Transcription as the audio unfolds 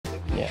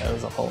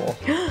as a whole.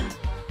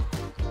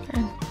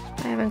 I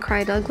haven't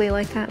cried ugly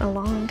like that in a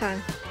long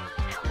time.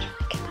 I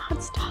literally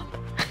cannot stop.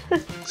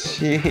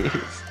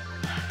 Jeez.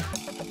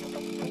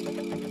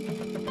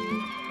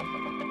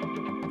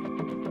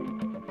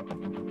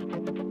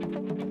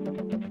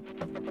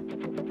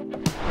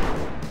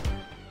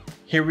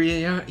 Here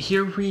we are.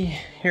 Here we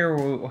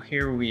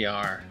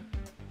are.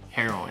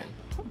 Heroine.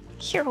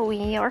 Here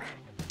we are.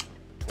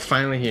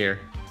 Finally here.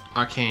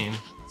 Arcane,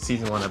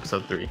 season 1,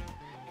 episode 3.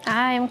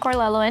 I'm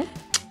Corlelowyn.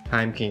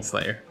 I'm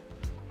Kingslayer.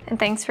 And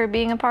thanks for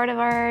being a part of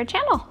our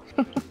channel.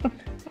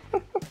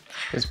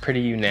 It was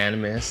pretty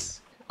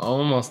unanimous.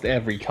 Almost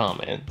every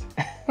comment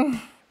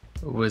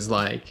was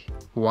like,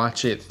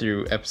 watch it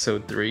through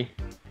episode 3.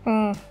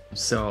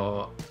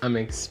 So I'm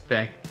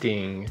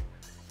expecting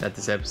that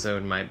this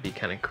episode might be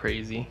kind of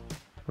crazy.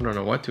 I don't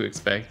know what to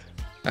expect.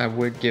 I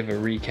would give a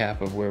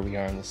recap of where we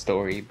are in the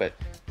story, but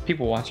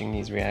people watching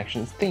these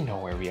reactions, they know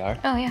where we are.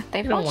 Oh yeah,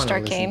 they've They don't watched want to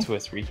Arcane. listen to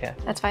us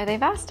recap. That's why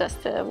they've asked us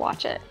to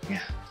watch it.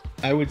 Yeah.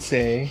 I would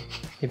say,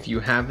 if you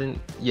haven't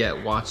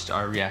yet watched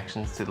our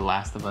reactions to The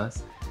Last of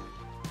Us,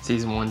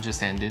 season 1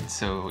 just ended,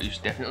 so you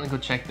should definitely go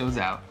check those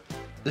out.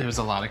 There was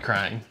a lot of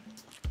crying.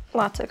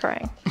 Lots of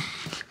crying.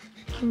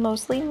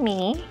 Mostly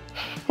me.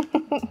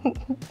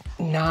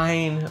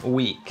 9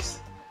 weeks.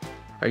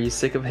 Are you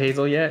sick of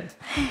Hazel yet?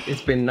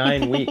 It's been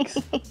 9 weeks.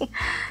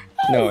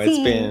 No,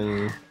 it's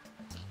been...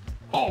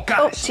 Oh gosh!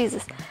 Oh,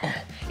 Jesus.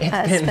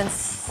 It's been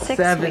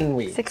 7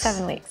 weeks. 6,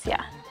 7 weeks,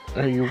 yeah.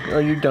 Are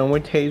you done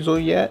with Hazel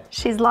yet?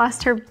 She's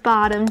lost her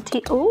bottom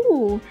teeth.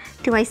 Oh,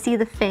 do I see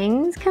the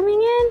fangs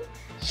coming in?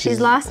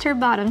 She's lost her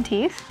bottom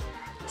teeth.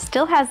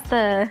 Still has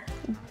the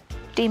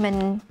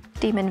demon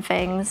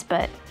fangs,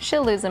 but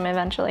she'll lose them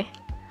eventually.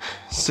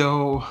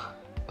 So,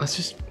 let's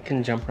just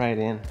fucking jump right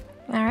in.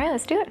 All right,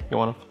 let's do it. You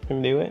wanna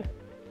fucking do it?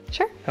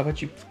 Sure. How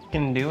about you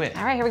fucking do it?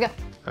 All right, here we go.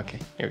 Okay,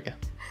 here we go.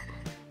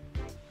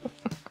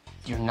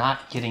 You're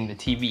not getting the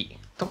TV.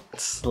 Don't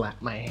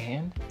slap my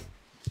hand.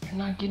 You're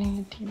not getting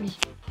the TV.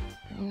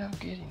 You're not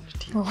getting the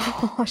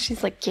TV. Oh,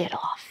 she's like, get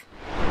off.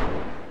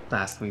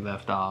 Last we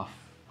left off,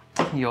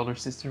 the older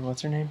sister,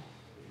 what's her name?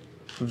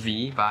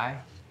 Vi?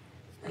 I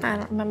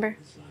don't remember.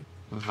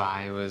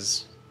 Vi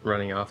was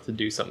running off to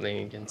do something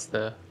against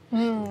the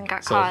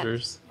Got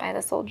soldiers. Caught by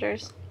the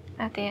soldiers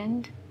at the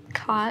end.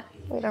 Caught.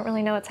 We don't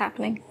really know what's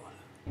happening.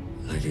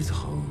 Light is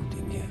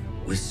holding you,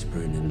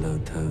 whispering in low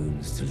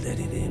tones to let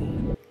it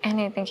in. And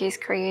you think he's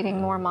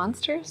creating more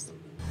monsters?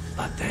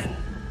 But then,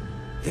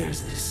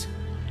 there's this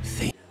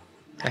thing.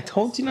 I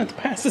told you not to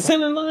pass the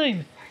center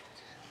line.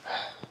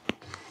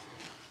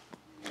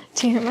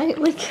 Do you hear my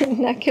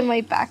neck and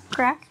my back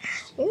crack?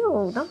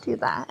 Ew, don't do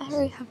that. I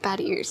already have bad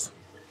ears.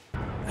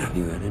 Have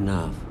you had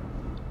enough?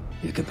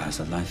 You could pass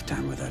a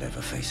lifetime without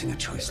ever facing a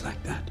choice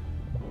like that.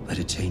 But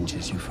it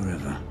changes you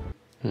forever.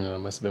 No, it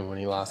must have been when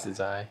he lost his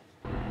eye.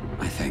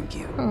 I thank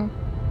you.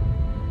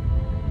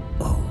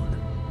 Old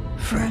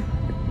friend.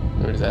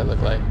 What does that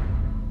look like?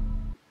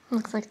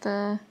 Looks like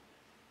the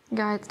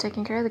guy that's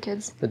taking care of the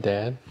kids. The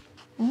dad?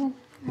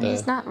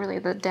 He's not really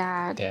the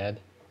dad. Dad?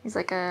 He's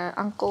like a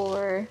uncle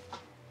or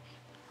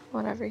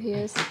whatever he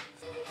is.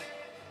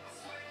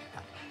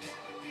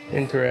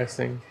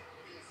 Interesting.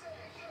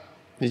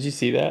 Did you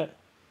see that?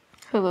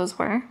 Who those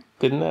were?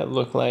 Didn't that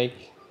look like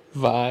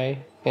Vi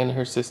and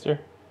her sister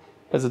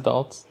as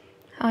adults?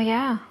 Oh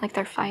yeah, like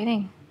they're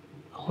fighting.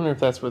 I wonder if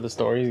that's where the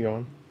story's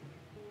going.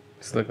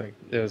 It looked like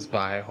it was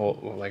Vi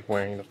like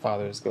wearing the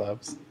father's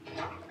gloves.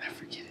 I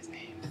forget his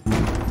name.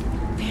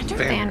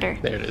 Vander.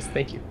 There it is.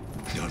 Thank you.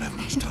 You don't have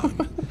much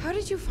time. How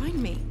did you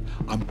find me?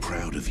 I'm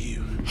proud of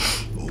you.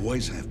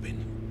 Always have been.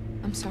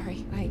 I'm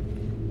sorry.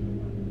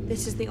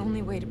 This is the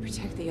only way to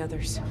protect the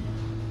others.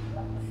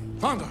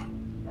 Vander!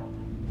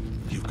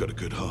 You've got a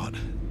good heart.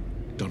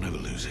 Don't ever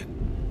lose it.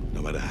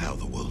 No matter how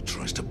the world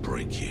tries to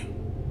break you.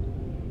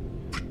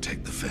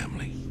 Protect the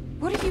family.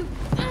 What have you...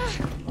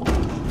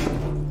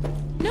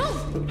 No!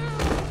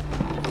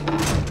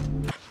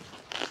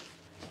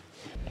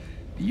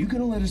 Are you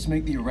gonna let us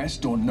make the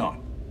arrest or not?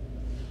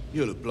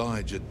 You'll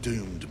oblige a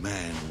doomed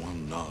man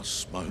one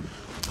last smoke.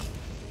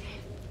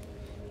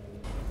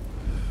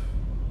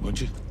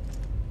 Won't you?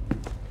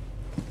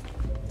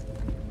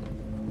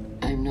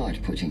 I'm not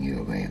putting you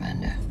away,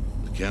 Vander.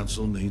 The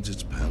council needs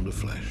its pound of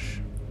flesh.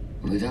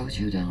 Without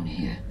you down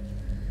here,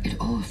 it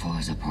all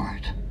falls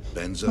apart.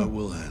 Benzo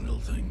will handle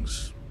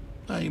things.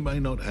 He may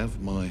not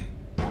have my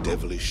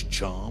devilish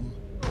charm,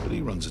 but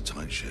he runs a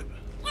tight ship.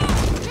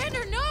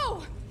 Vander,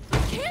 no! I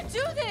can't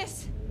do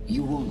this!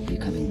 You won't be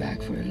coming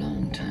back for a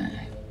long time.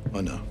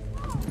 I know.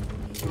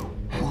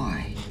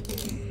 Why?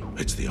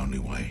 It's the only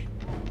way.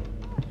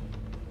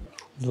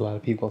 There's a lot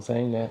of people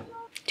saying that.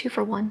 2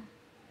 for 1.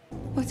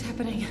 What's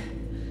happening?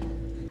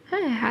 I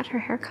had her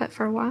hair cut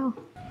for a while.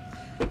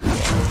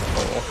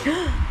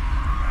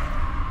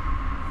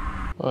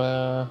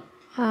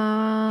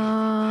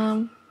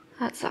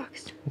 That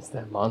sucks. It's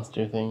that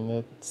monster thing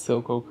that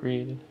Silco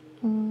created.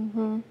 So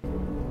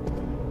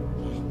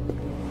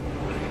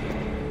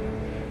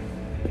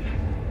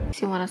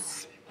you want to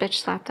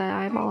bitch slap that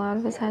eyeball out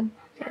of his head?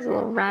 He's a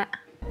little rat.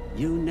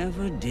 You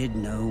never did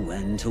know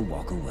when to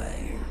walk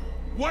away.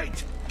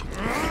 Wait!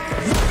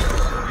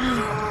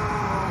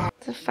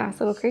 It's a fast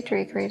little creature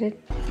he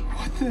created.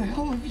 What the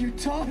hell have you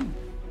done?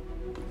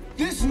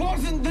 This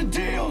wasn't the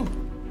deal!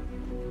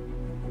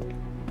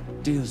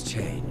 Deals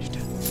changed.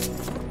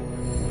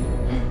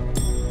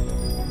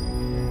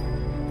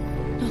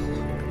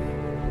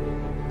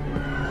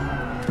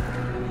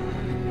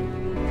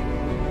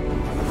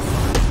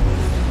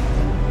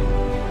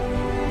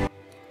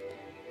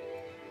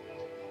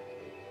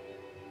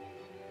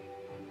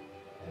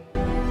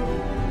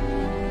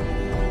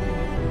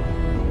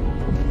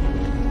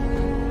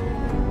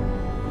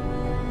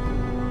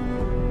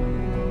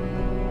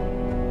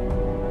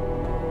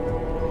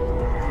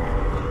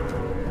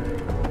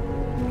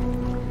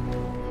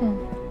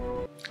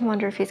 I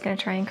wonder if he's going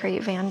to try and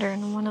create Vander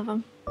in one of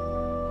them.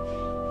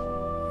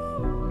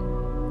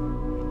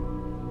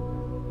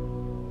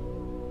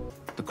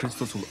 The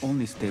crystals will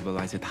only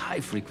stabilize at high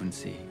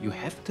frequency. You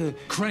have to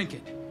crank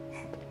it.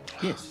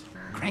 Yes,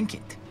 crank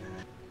it.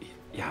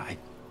 Yeah,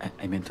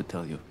 I meant to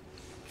tell you.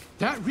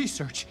 That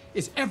research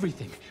is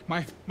everything.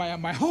 My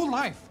whole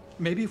life.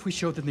 Maybe if we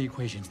showed them the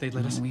equations, they'd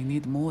let us. We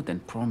need more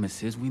than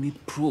promises. We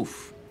need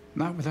proof.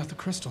 Not without the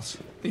crystals.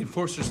 The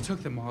enforcers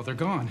took them all. They're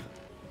gone.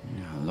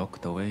 Yeah,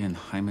 locked away in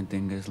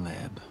Heimerdinger's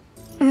lab.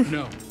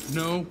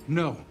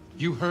 No.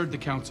 You heard the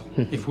council.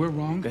 If we're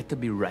wrong... Got to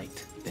be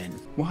right, then.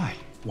 Why?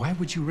 Why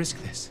would you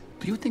risk this?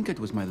 Do you think it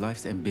was my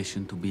life's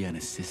ambition to be an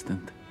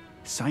assistant?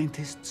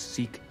 Scientists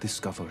seek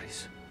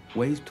discoveries.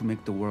 Ways to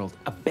make the world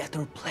a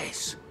better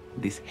place.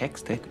 This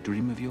Hextech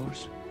dream of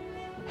yours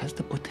has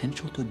the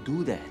potential to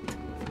do that.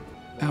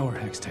 Our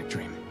Hextech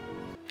dream.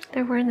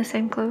 They're wearing the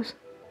same clothes.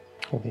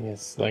 I think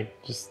it's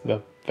like just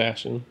the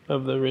fashion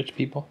of the rich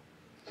people.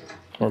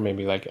 Or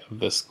maybe like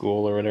the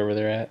school or whatever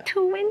they're at.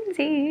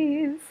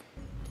 Twinsies.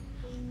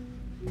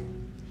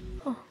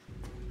 Oh.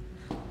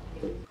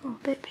 Oh,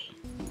 baby.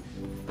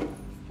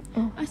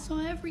 Oh. I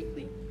saw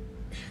everything.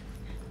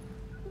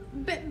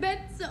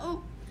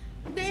 So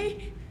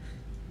they...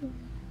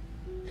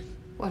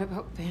 What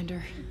about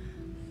Vander?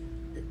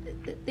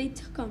 They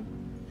took him.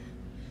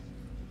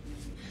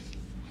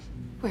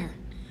 Where?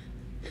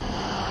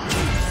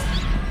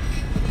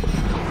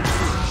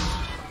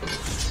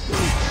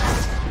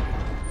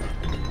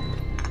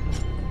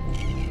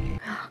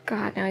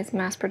 God, now he's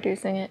mass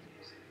producing it.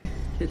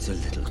 It's a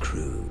little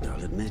crude,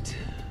 I'll admit.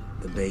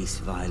 The base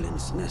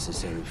violence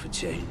necessary for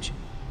change.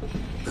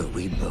 But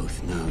we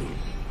both know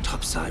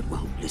Topside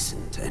won't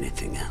listen to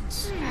anything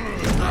else.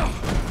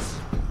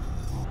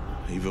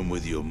 Even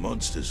with your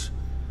monsters,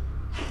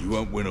 you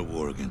won't win a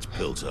war against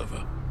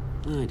Piltover.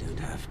 I don't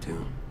have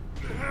to.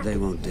 They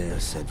won't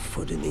dare set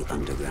foot in the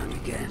underground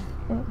again.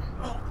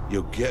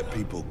 You'll get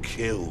people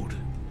killed.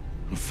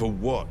 For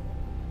what?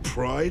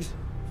 Pride?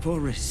 For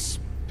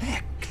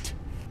respect.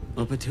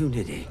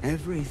 Opportunity.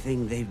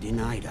 Everything they've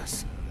denied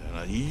us.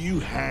 You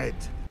had.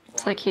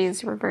 It's like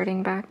he's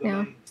reverting back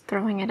now,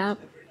 throwing it up.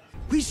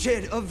 We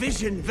shared a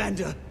vision,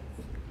 Vander.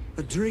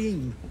 A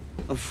dream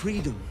of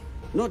freedom.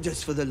 Not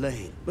just for the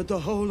lane, but the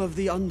whole of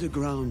the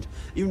underground.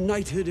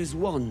 United as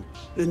one.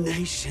 The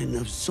nation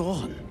of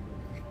Zorn.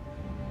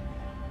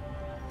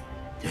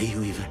 Do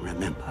you even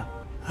remember?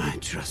 I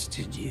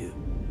trusted you.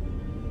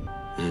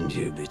 And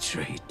you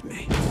betrayed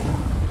me.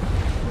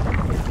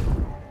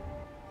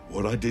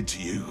 What I did to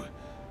you,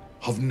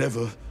 I've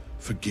never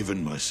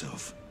forgiven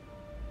myself.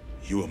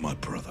 You are my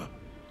brother.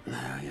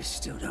 No, you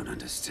still don't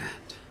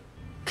understand.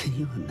 Can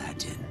you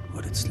imagine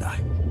what it's like?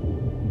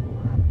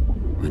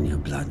 When your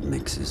blood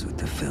mixes with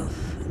the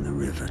filth and the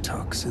river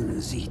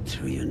toxins eat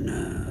through your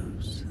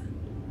nerves.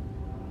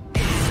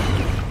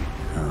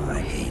 Oh, I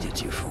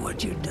hated you for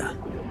what you'd done.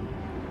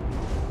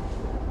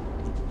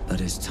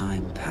 But as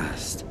time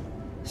passed,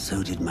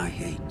 so did my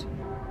hate.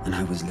 And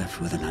I was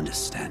left with an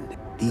understanding.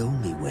 The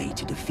only way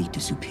to defeat a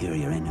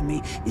superior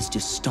enemy is to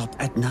stop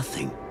at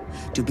nothing.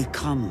 To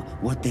become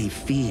what they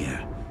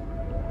fear.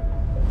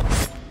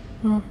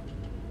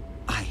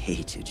 I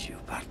hated you,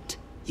 but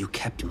you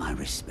kept my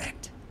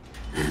respect.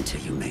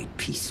 Until you made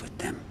peace with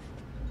them.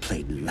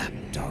 Played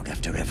lapdog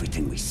after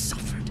everything we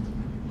suffered.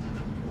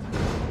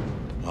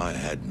 I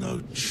had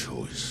no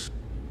choice.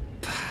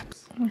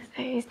 Perhaps.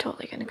 He's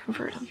totally gonna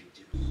convert him.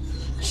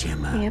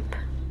 Shimmer. Yep.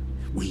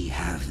 We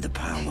have the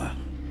power.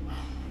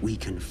 We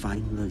can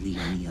finally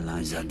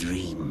realize our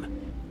dream,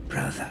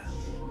 brother.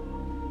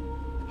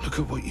 Look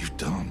at what you've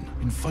done.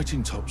 In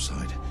fighting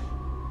Topside,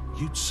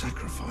 you'd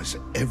sacrifice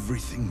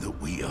everything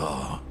that we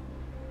are.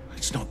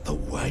 It's not the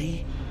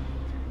way.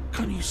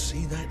 Can't you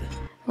see that?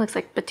 Looks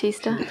like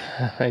Batista.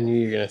 I knew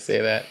you were going to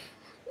say that.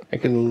 I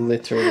could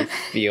literally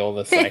feel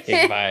the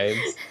psychic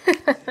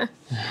vibes.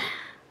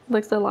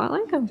 Looks a lot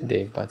like him.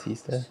 Dave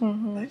Bautista.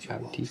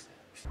 Bautista.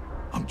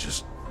 I'm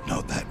just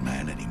not that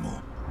man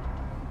anymore.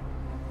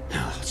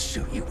 Now I'll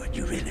show you what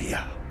you really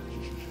are.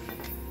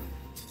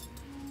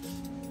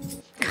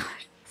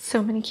 Gosh,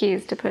 so many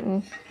keys to put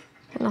in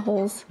the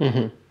holes.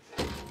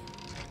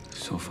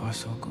 So far,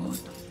 so good.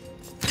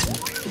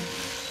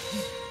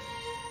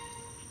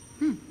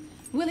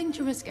 willing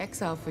to risk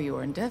exile for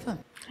your endeavor.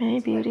 Hey,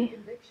 beauty.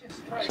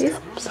 She's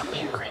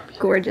a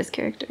gorgeous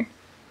character.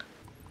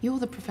 You're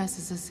the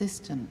professor's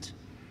assistant.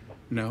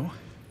 No,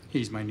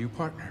 he's my new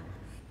partner.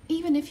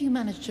 Even if you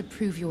manage to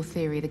prove your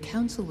theory, the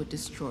council would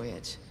destroy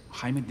it.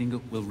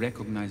 Heimerdinger will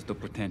recognize the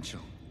potential.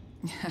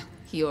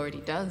 He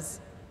already does.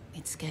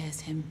 It scares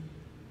him.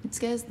 It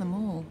scares them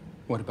all.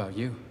 What about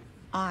you?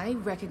 I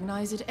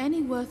recognize that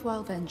any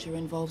worthwhile venture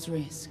involves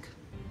risk.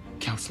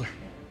 Counselor,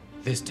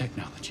 this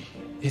technology,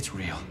 it's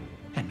real.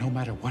 And no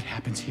matter what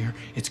happens here,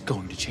 it's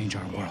going to change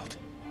our world.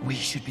 We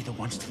should be the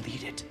ones to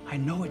lead it. I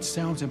know it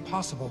sounds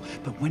impossible,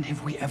 but when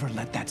have we ever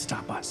let that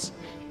stop us?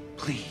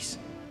 Please,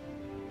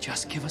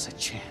 just give us a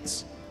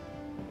chance.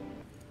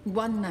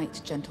 One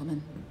night,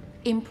 gentlemen.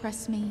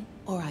 Impress me,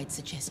 or I'd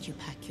suggest you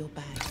pack your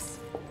bags.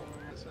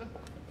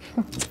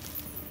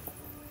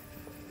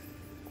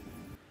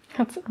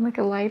 That's like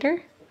a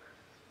lighter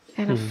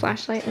and a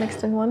flashlight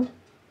mixed in one.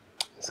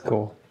 It's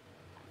cool.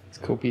 It's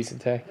a cool piece of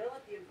tech.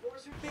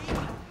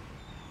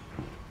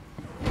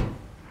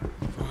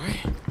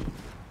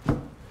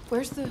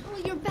 Where's the... Oh,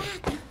 you're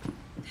back.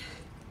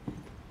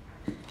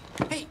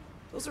 Hey,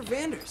 those are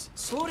Vanders.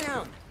 Slow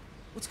down.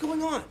 What's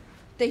going on?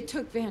 They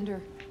took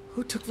Vander.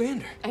 Who took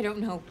Vander? I don't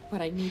know,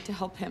 but I need to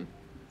help him.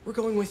 We're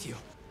going with you.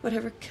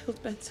 Whatever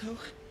killed Benzo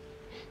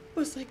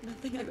was like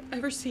nothing I've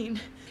ever seen.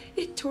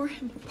 It tore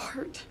him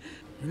apart.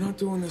 You're not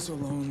doing this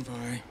alone,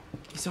 Vi.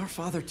 He's our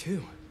father,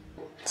 too.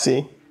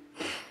 See?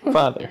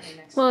 Father.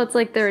 Well, it's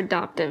like their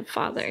adoptive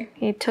father.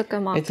 He took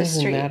them off It the doesn't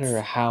streets.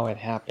 matter how it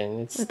happened.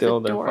 It's It's still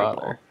their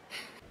adorable. father.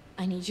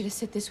 I need you to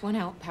sit this one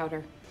out,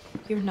 Powder.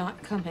 You're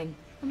not coming.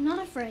 I'm not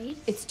afraid.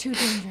 It's too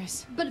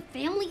dangerous. But if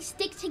families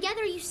stick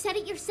together, you said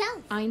it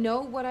yourself. I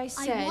know what I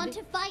said. I want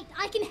to fight.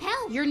 I can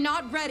help. You're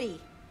not ready.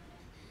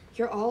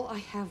 You're all I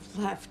have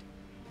left.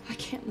 I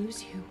can't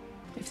lose you.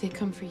 If they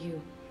come for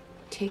you,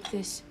 take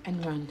this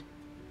and run.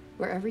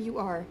 Wherever you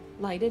are,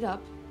 light it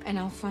up, and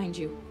I'll find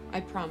you.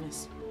 I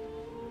promise.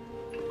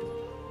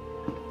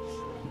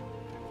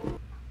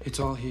 It's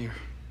all here.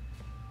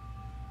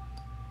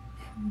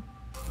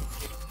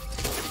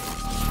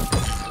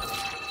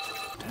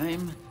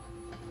 Time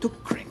to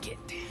crank it.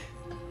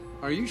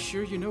 Are you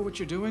sure you know what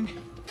you're doing?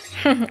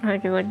 I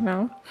could like,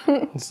 no.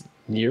 It's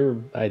your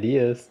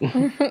ideas.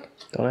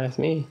 Don't ask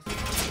me.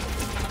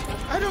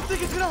 I don't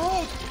think it's gonna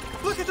hold.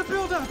 Look at the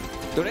buildup.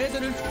 The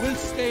resonance will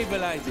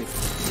stabilize it.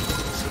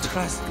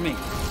 Trust me.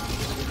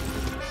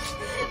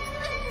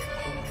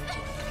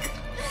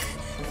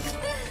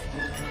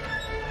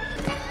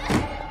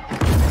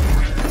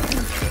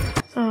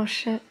 Oh,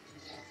 shit.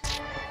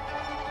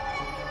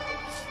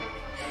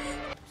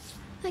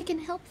 I can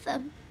help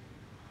them.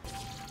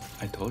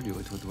 I told you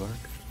it would work.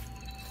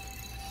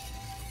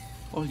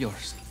 All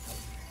yours.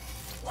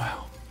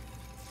 Wow.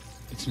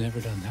 It's never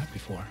done that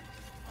before.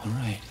 All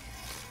right.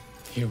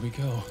 Here we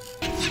go.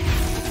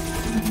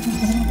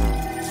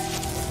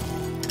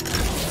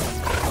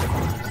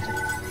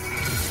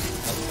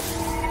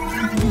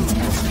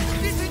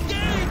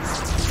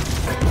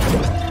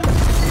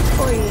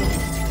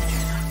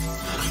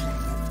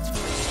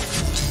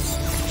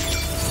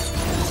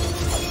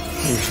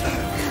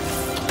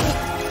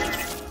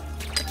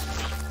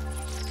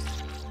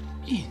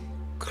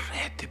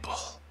 Incredible.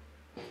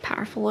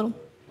 Powerful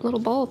little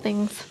ball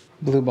things.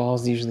 Blue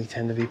balls usually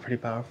tend to be pretty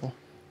powerful.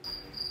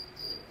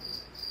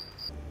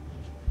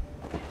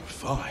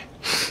 Fine.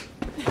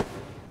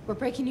 We're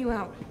breaking you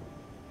out.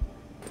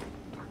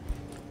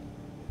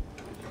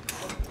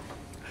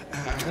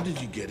 How did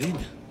you get in?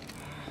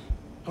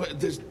 I mean,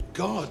 there's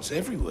guards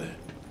everywhere.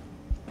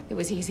 It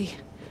was easy.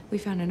 We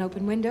found an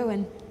open window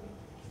and...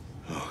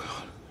 Oh,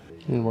 God.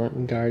 And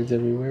weren't guards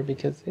everywhere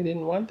because they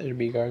didn't want there to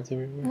be guards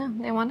everywhere.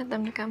 No, they wanted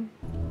them to come.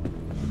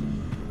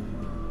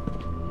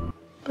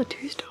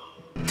 Batista.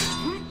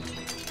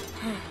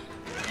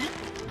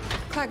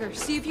 Clagger,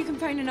 see if you can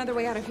find another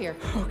way out of here.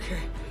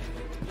 Okay.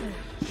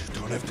 You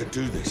don't have to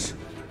do this.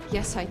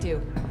 Yes, I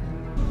do.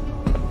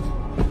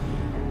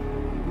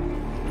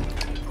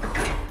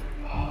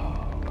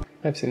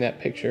 I've seen that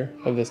picture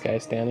of this guy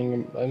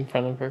standing in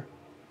front of her.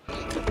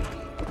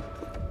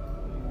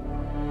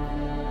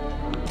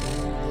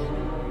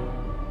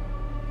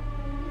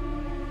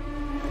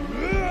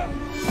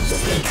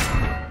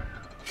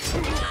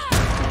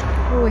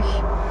 Oy.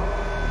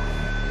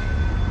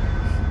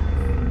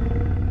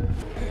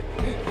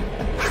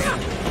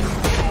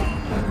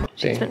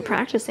 She's been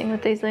practicing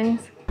with these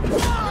things.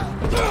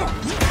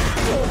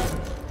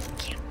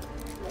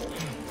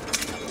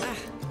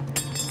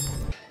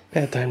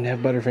 Bad time to have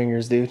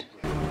butterfingers, dude.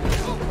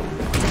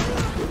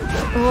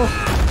 Oh.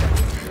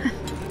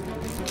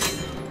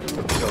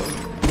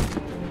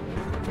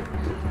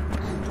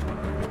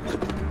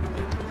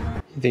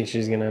 You think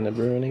she's gonna end up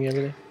ruining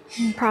everything?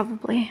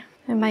 Probably.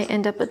 It might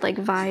end up with like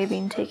Vi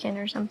being taken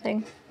or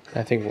something.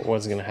 I think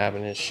what's gonna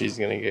happen is she's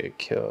gonna get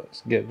killed,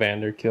 get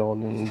Vander killed,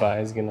 and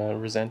Vi's gonna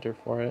resent her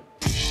for it.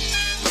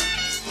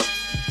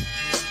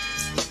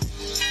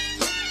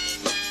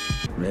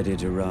 Ready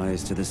to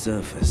rise to the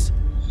surface.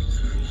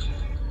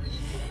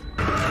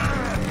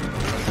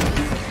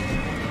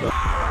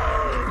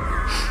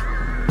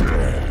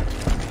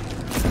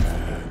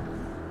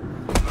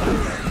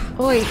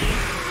 Oi.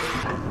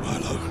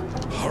 Milo,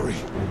 hurry.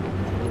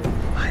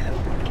 Milo,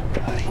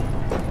 die.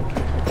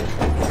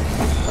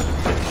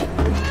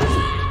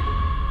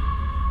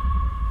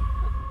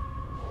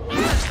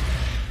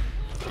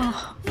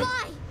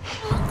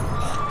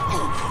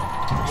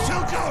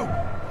 Silco!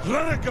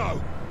 Let her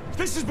go!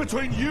 This is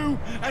between you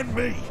and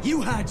me!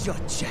 You had your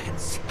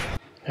chance.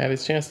 Had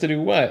his chance to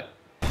do what?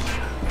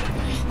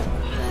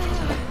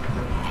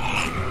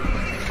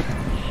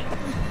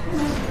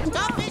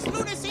 Stop this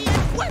lunacy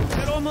and whip!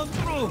 They're almost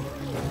through.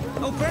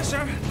 No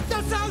pressure.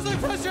 That sounds like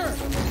pressure!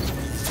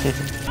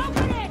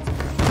 Open it!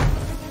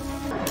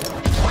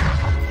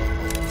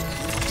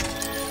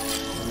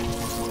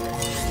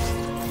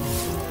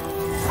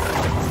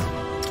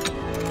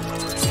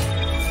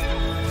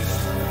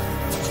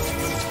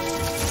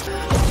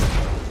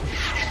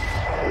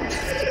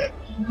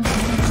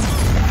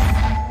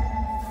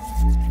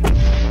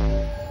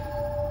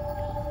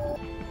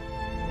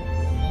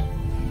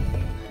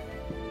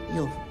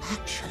 You've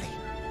actually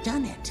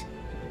done it.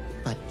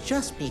 But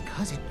just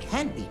because it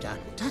can be done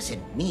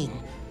doesn't mean...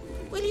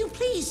 Will you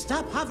please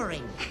stop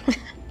hovering?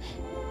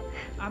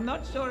 I'm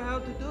not sure how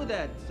to do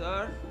that,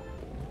 sir.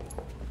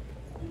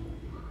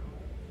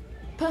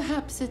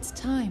 Perhaps it's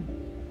time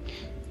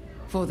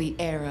for the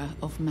era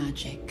of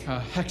magic.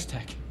 Hex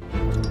tech.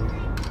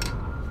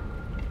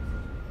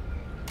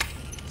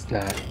 It's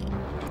not.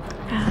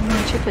 Why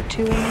don't you put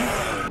 2 in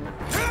there?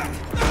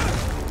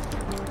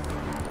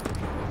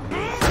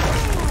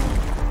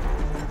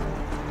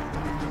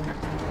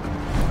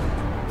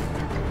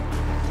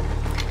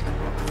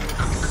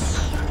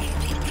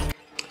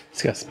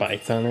 It's got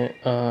spikes on it.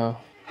 Oh,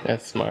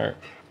 that's smart.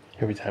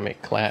 Every time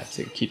it claps,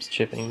 it keeps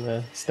chipping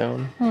the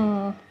stone.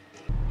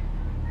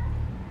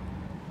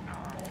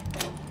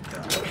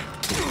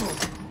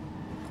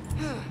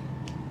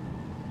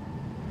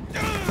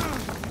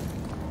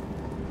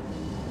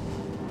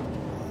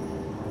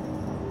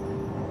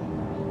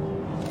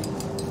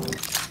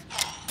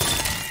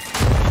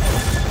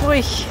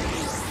 Oi.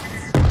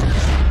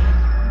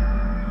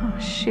 Oh,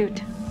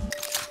 shoot.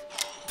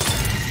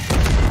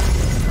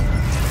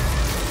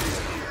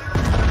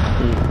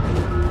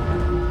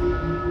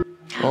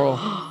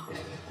 Oh.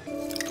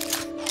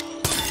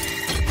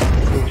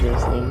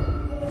 Interesting.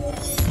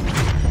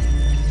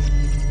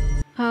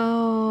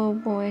 Oh,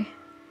 boy.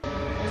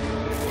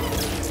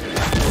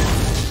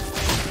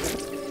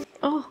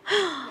 Oh.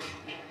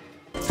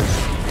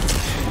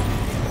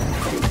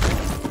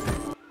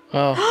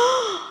 Oh.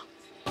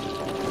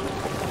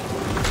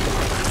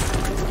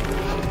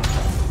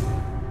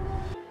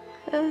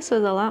 This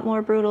was a lot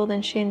more brutal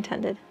than she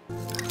intended.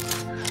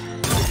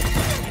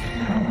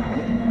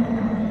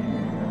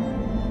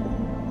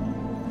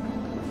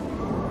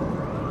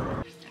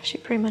 She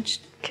pretty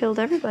much killed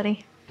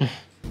everybody. And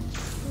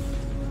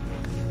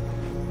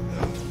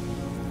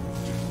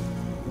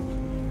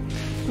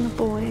the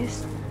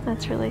boys.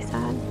 That's really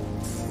sad.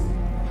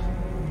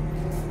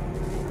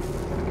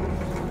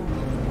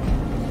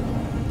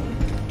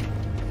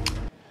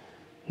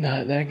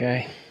 Not that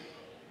guy.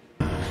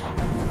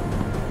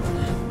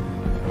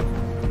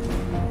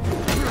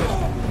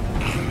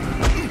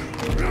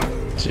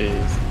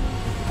 Jeez.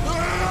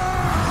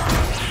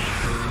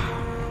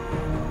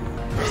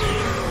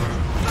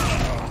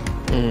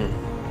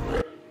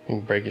 You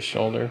can break his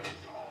shoulder.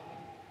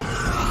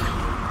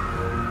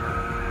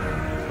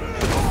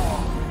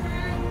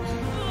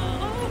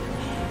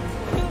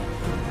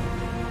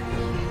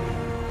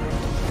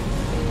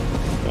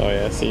 Oh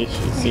yeah, see,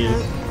 she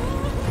sees.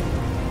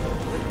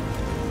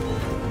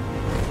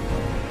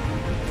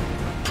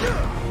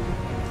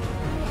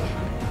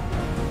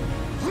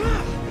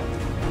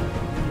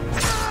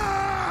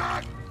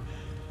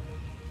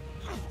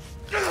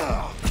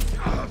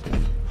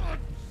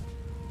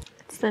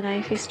 It's the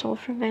knife he stole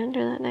from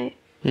Vander that night.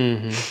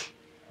 Mm-hmm.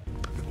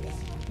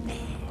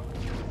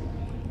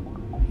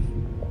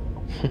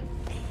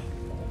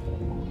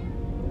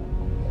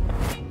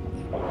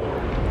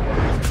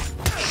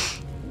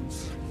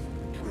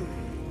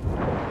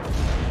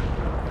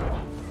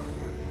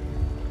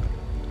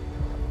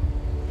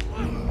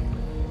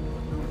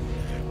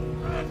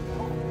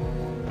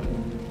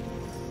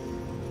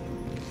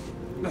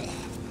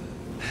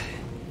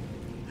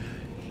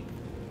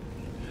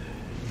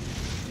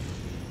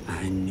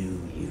 I knew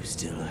you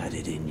still had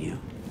it in you.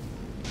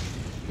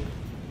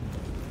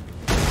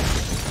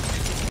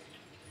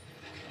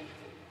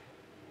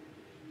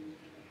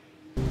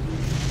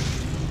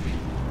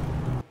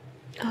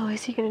 Oh,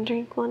 is he gonna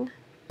drink one?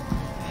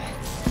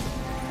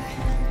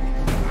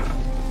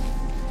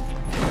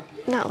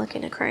 Not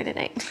looking to cry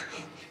tonight.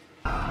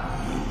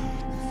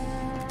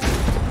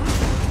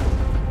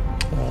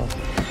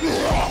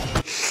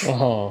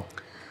 Oh.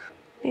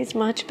 He's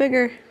much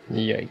bigger.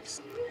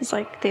 Yikes. He's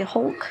like the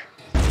Hulk.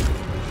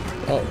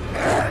 Oh.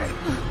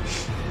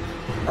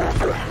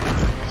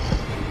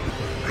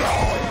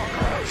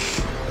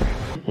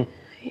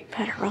 You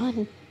better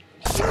run.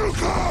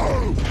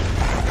 Silco!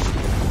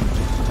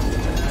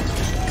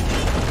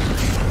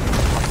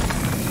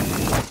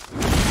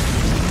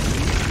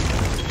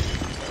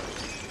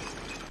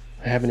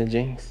 happened to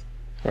Jinx?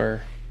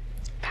 Or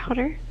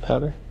Powder?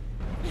 Powder?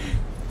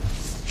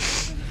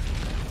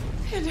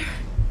 Vander.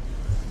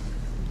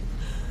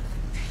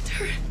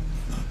 Vander.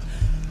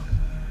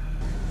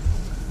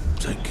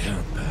 Take care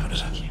of Powder.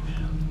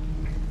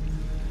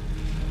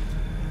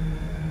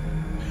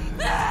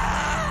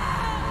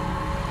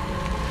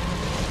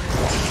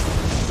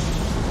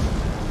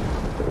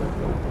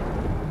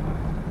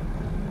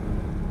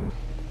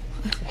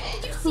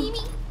 Did you see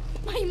me?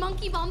 My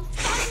monkey bomb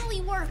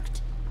finally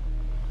worked.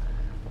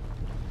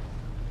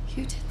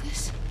 You did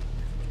this?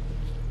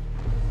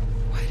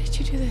 Why did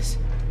you do this?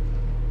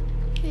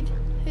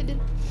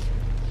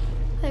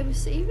 I was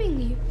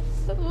saving you.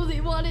 I only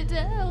wanted to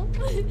help.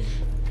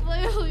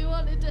 I only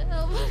wanted to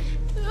help.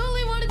 I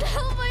only wanted to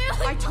help.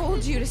 I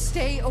told you to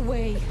stay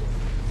away.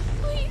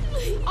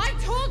 Please. I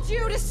told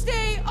you to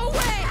stay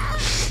away!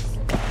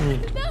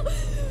 No.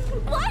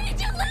 Why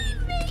did you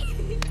leave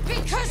me?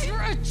 Because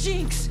you're a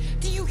jinx.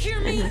 Do you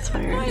hear me? And that's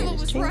why her name Milo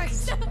is was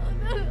Jinx. right.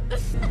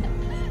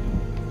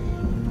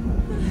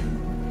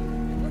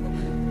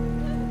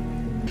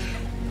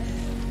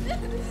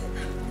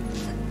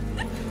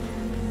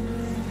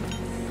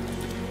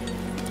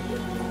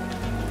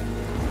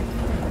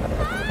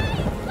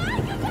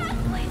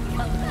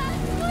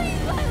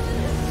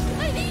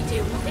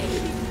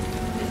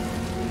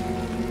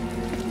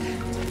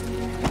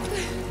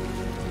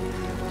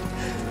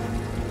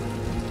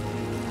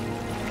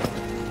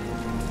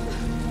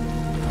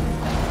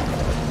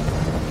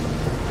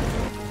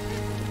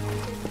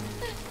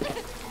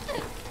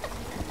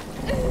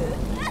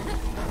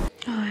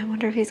 I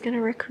wonder if he's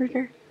gonna recruit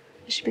her.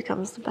 She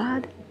becomes the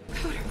bad.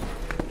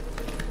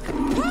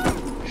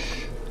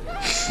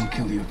 I'll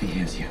kill you if he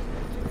hears you.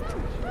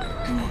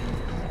 Come on.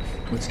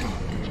 Let's go.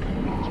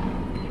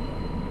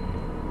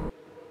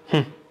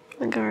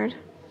 The guard.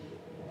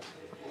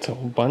 It's a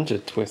whole bunch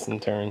of twists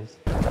and turns.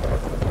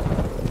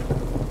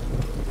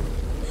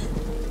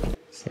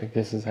 It's like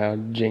this is how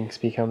Jinx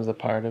becomes a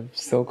part of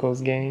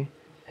Silco's gang,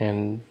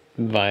 and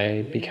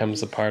Vi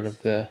becomes a part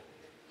of the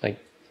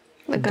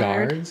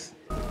guards.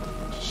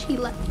 She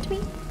left me.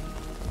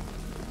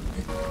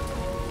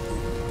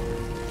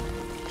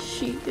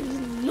 She is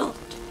not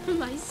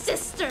my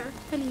sister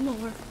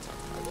anymore.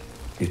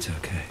 It's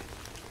okay.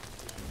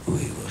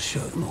 We will show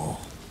them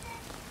all.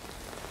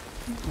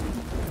 I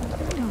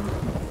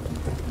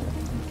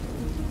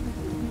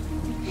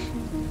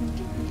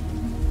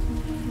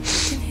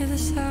can hear the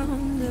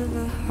sound of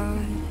a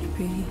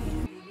heartbeat.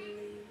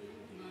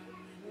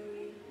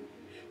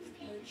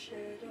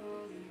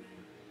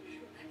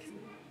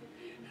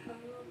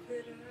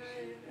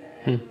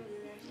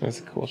 That's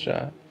a cool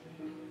shot.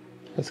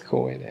 That's a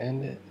cool way to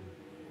end it.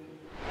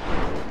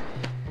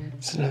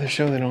 It's another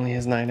show that only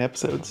has 9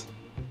 episodes.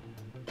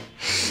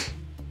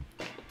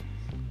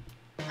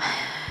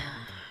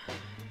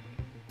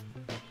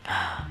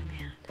 Oh,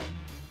 man.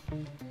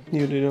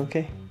 You did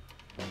okay?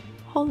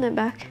 Holding it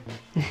back.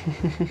 I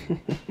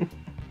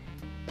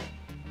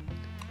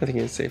think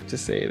it's safe to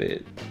say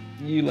that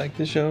you like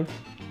the show.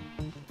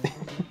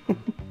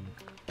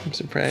 I'm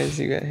surprised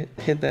you got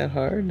hit that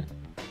hard.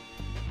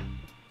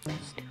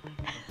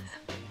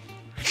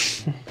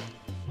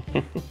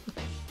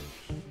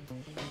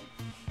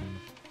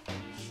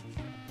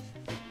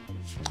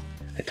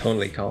 I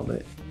totally called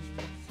it.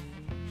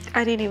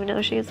 I didn't even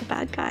know she was a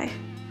bad guy.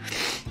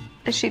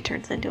 And she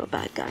turns into a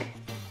bad guy.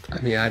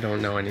 I mean, I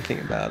don't know anything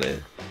about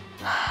it.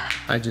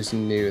 I just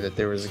knew that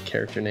there was a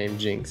character named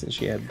Jinx and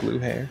she had blue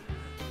hair.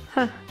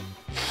 Huh.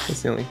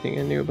 That's the only thing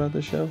I knew about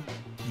the show.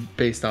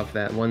 Based off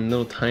that one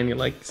little tiny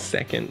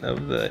second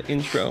of the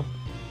intro.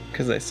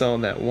 Because I saw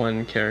that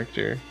one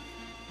character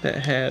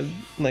that had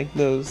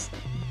those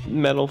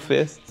metal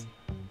fists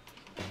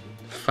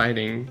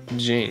fighting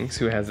Jinx,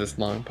 who has this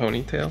long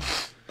ponytail.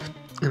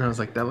 And I was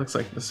like, that looks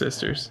like the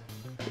sisters.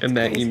 And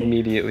that crazy.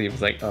 immediately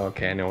was like, oh,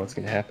 okay, I know what's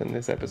gonna happen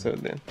this episode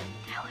then.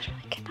 I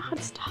literally cannot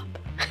stop.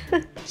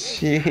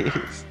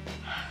 Jeez.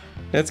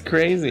 That's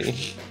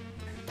crazy.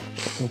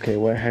 Okay,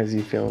 what has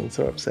you feeling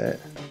so upset?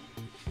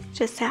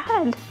 Just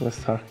sad.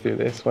 Let's talk through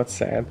this. What's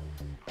sad?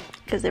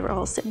 Because they were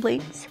all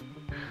siblings.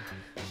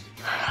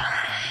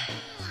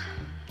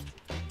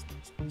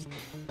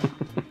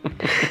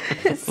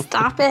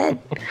 Stop it.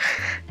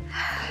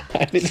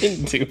 I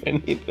didn't do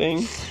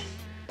anything.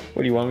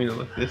 What do you want me to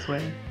look this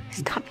way?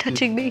 Stop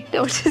touching me.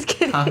 No, just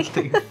kidding.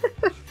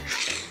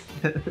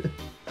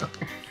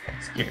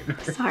 Scared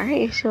her.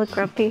 Sorry, she looked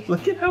grumpy.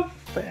 Look at how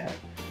fat.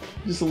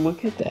 Just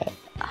look at that.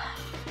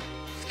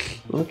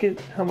 Look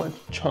at how much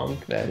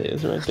chunk that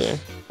is right there.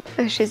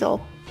 Oh, she's old.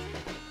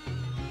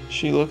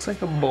 She looks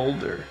like a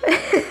boulder.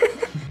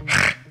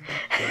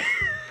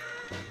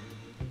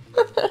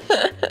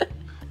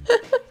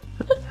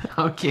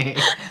 Okay,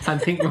 I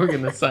think we're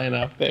gonna sign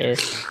off there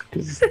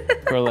because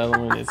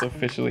Corlelowyn is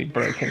officially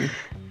broken.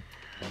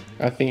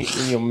 I think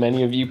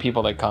many of you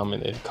people that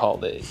commented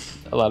called it.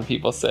 A lot of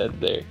people said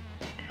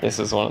this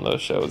is one of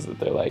those shows that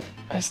they're like,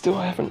 I still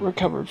haven't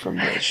recovered from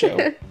that show.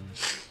 I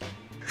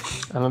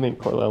don't think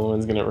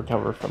Corlelowyn's gonna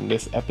recover from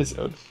this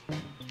episode.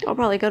 I'll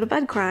probably go to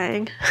bed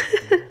crying.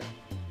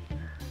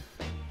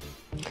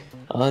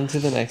 On to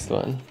the next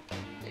one.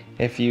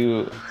 If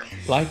you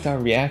liked our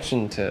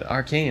reaction to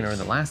Arcane or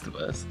The Last of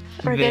Us,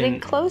 we're getting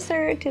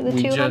closer to the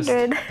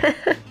 200.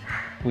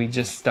 We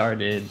just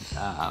started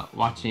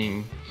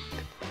watching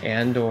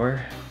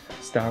Andor,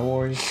 Star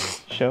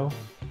Wars show.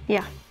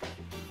 Yeah.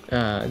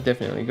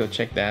 Definitely go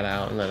check that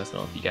out and let us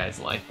know if you guys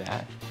like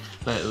that.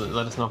 Let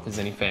us know if there's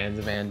any fans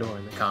of Andor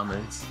in the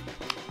comments.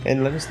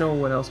 And let us know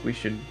what else we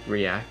should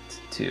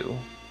react to.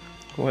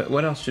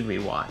 What else should we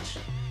watch?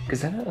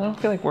 Because I don't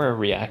feel like we're a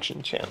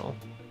reaction channel.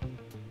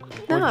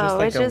 No,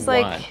 it's just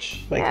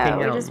like yeah,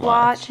 we just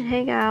watch and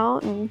hang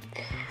out and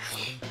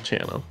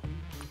channel.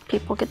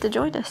 People get to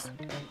join us.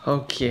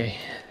 Okay,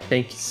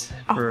 thanks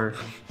for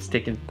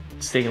sticking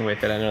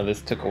with it. I know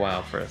this took a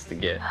while for us to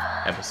get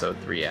episode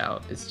 3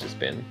 out. It's just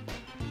been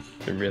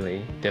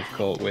really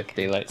difficult with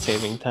daylight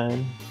saving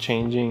time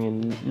changing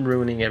and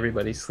ruining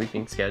everybody's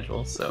sleeping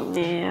schedule. So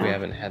we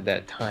haven't had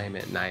that time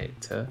at night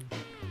to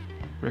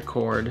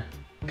record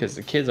because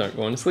the kids aren't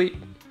going to sleep.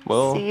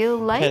 Well, see you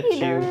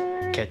later.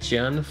 Catch you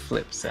on the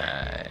flip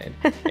side.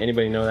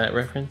 Anybody know that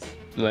reference?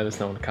 Let us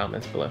know in the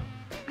comments below.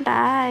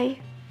 Bye.